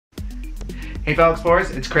Hey fellow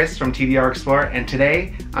explorers, it's Chris from TDR Explorer, and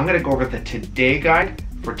today I'm going to go over the Today Guide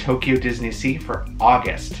for Tokyo DisneySea for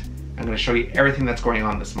August. I'm going to show you everything that's going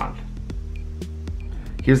on this month.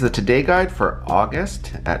 Here's the Today Guide for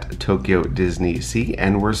August at Tokyo DisneySea,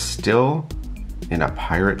 and we're still in a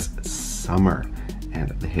Pirates summer,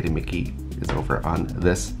 and the Hidden Mickey is over on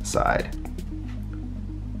this side.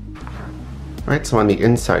 Alright, so on the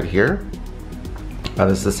inside here,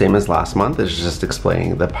 this is the same as last month. It's just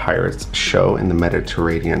explaining the Pirates show in the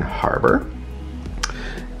Mediterranean harbor.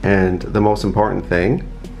 And the most important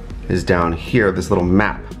thing is down here, this little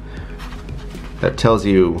map that tells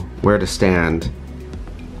you where to stand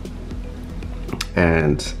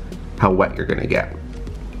and how wet you're gonna get.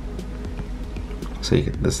 So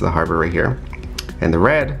this is the harbor right here. And the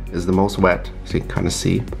red is the most wet, so you can kind of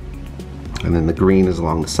see. And then the green is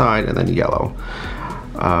along the side, and then yellow.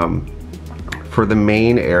 For the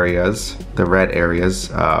main areas, the red areas,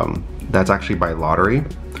 that's actually by lottery.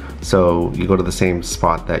 So you go to the same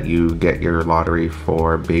spot that you get your lottery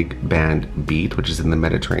for Big Band Beat, which is in the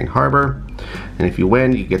Mediterranean harbor. And if you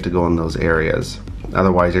win, you get to go in those areas.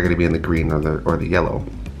 Otherwise, you're gonna be in the green or the yellow.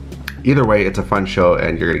 Either way, it's a fun show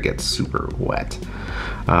and you're gonna get super wet.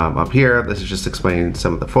 Up here, this is just explaining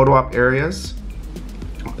some of the photo op areas.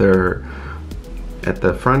 They're at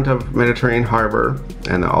the front of Mediterranean harbor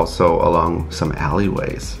and also along some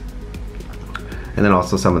alleyways. And then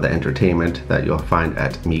also some of the entertainment that you'll find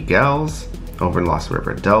at Miguel's over in Lost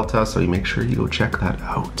River Delta, so you make sure you go check that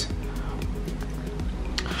out.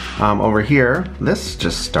 Over here, this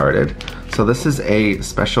just started. So this is a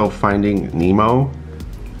special Finding Nemo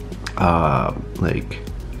like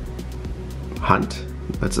hunt.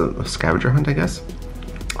 It's a scavenger hunt, I guess.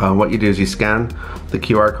 What you do is you scan the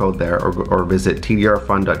QR code there or visit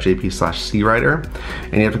tdrfun.jp/seawriter,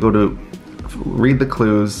 and you have to go to read the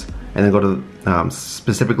clues and then go to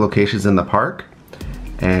specific locations in the park,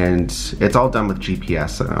 and it's all done with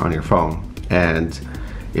GPS on your phone. And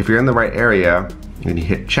if you're in the right area and you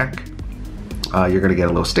hit check, you're gonna get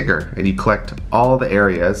a little sticker, and you collect all the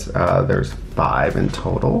areas. There's 5 in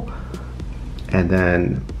total, and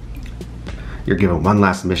then you're given one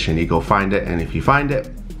last mission. You go find it, and if you find it,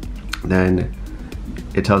 then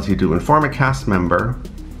it tells you to inform a cast member.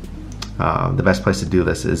 The best place to do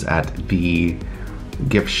this is at the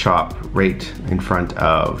gift shop right in front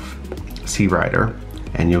of Sea Rider,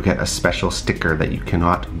 and you'll get a special sticker that you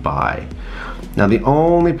cannot buy. Now the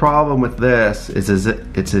only problem with this is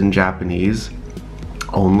it's in Japanese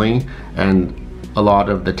only, and a lot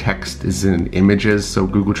of the text is in images, so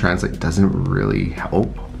Google Translate doesn't really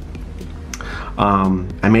help.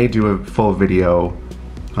 I may do a full video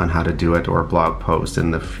on how to do it or a blog post in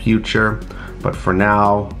the future, but for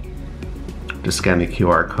now, just scan the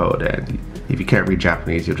QR code, and if you can't read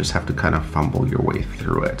Japanese, you'll just have to kind of fumble your way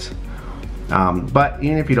through it. But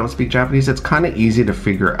even if you don't speak Japanese, it's kind of easy to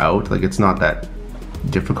figure out. Like, it's not that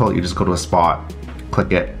difficult. You just go to a spot,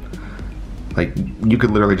 click it. Like, you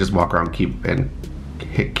could literally just walk around, keep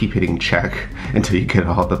hitting check until you get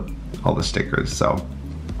all the stickers. So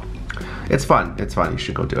it's fun. It's fun. You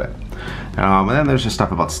should go do it. And then there's just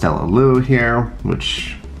stuff about Stella Lou here,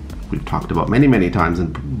 which we've talked about many times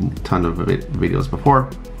in a ton of videos before.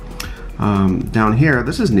 Down here,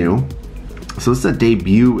 this is new. So this is a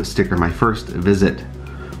debut sticker, my first visit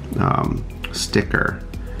sticker.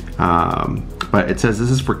 But it says this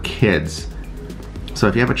is for kids. So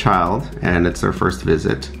if you have a child and it's their first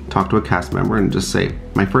visit, talk to a cast member and just say,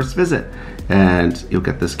 my first visit, and you'll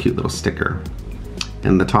get this cute little sticker.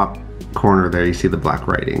 In the top corner there, you see the black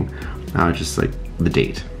writing, just like the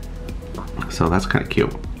date. So that's kind of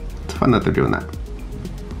cute. It's fun that they're doing that.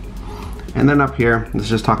 And then up here, this is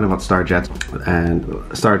just talking about Starjets, and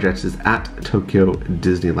Starjets is at Tokyo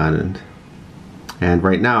Disneyland. And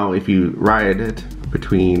right now, if you ride it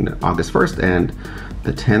between August 1st and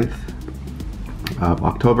the 10th of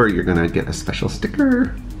October, you're gonna get a special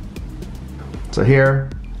sticker. So here,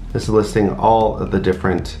 this is listing all of the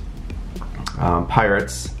different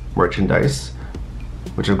Pirates merchandise,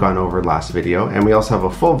 which I've gone over last video, and we also have a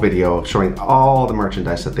full video showing all the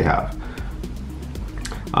merchandise that they have.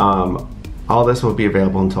 All this will be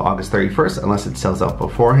available until August 31st unless it sells out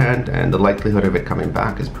beforehand, and the likelihood of it coming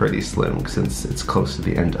back is pretty slim since it's close to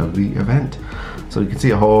the end of the event. So you can see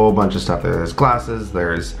a whole bunch of stuff there. There's glasses,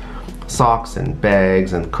 there's socks and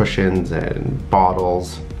bags and cushions and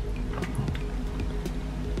bottles,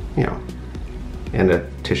 you know, and a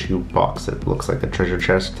tissue box that looks like a treasure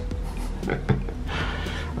chest.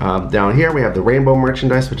 Down here we have the rainbow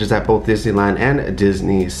merchandise, which is at both Disneyland and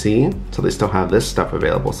DisneySea. So they still have this stuff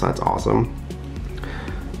available, so that's awesome.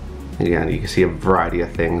 Again, you can see a variety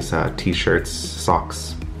of things, t-shirts,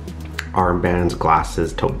 socks, armbands,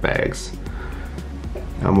 glasses, tote bags.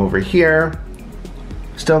 Over here,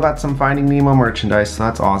 still got some Finding Nemo merchandise, so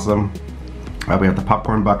that's awesome. We have the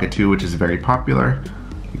popcorn bucket too, which is very popular.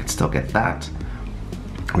 You can still get that.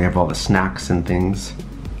 We have all the snacks and things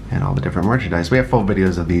and all the different merchandise. We have full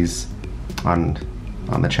videos of these on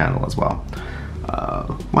the channel as well.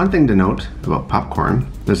 One thing to note about popcorn,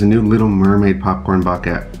 there's a new Little Mermaid popcorn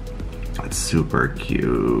bucket. It's super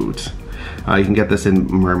cute. You can get this in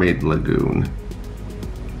Mermaid Lagoon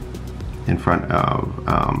in front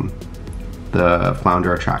of the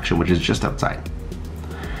Flounder attraction, which is just outside.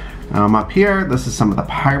 Up here, this is some of the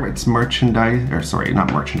Pirates merchandise, or sorry,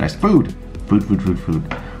 not merchandise, food. Food.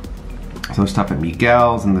 Some stuff at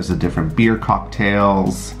Miguel's, and there's a different beer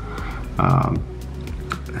cocktails, and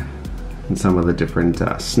some of the different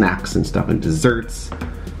snacks and stuff and desserts.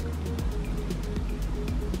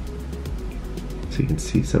 So you can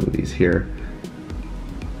see some of these here.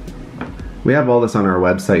 We have all this on our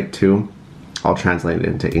website too. I'll translate it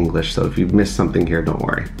into English, so if you've missed something here, don't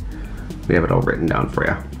worry. We have it all written down for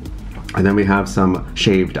you. And then we have some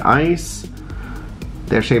shaved ice.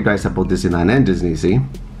 They have shaved ice at both Disneyland and DisneySea.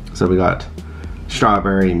 So we got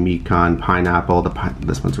strawberry, Mekon, pineapple.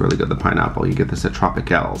 This one's really good, the pineapple. You get this at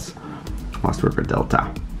Tropicals, Lost River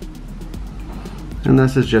Delta. And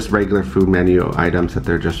this is just regular food menu items that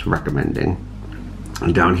they're just recommending.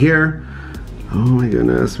 And down here, oh my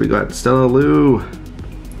goodness, we got Stella Lou.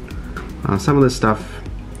 Some of this stuff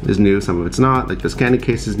is new, some of it's not. Like this candy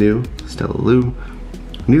case is new. Stella Lou.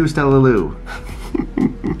 New Stella Lou.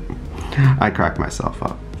 I cracked myself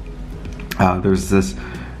up. There's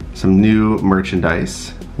some new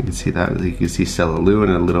merchandise. You can see that. You can see Stella Lou in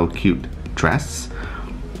a little cute dress.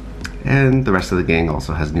 And the rest of the gang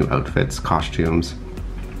also has new outfits, costumes.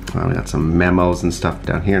 We got some memos and stuff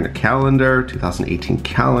down here in a calendar, 2018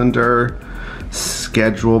 calendar,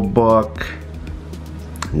 schedule book,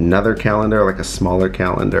 another calendar, like a smaller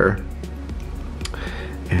calendar.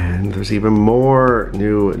 And there's even more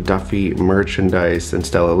new Duffy merchandise and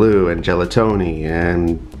Stella Lou and Gelatoni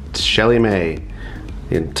and Shelly May,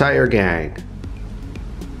 the entire gang.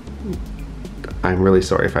 I'm really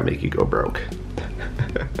sorry if I make you go broke.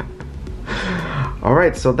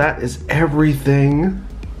 Alright, so that is everything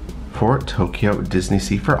for Tokyo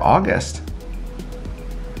DisneySea for August.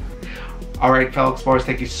 Alright, fellow explorers,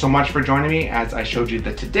 thank you so much for joining me as I showed you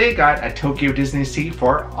the Today Guide at Tokyo DisneySea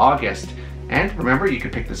for August. And remember, you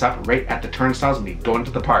can pick this up right at the turnstiles when you go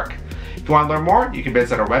into the park. If you want to learn more, you can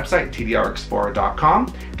visit our website,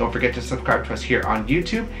 tdrexplorer.com. Don't forget to subscribe to us here on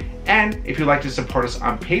YouTube. And if you'd like to support us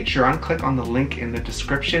on Patreon, click on the link in the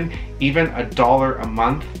description. Even $1 a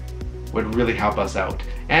month would really help us out.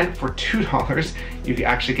 And for $2, you can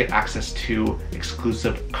actually get access to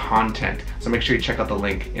exclusive content. So make sure you check out the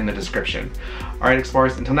link in the description. All right,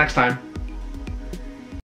 explorers, until next time,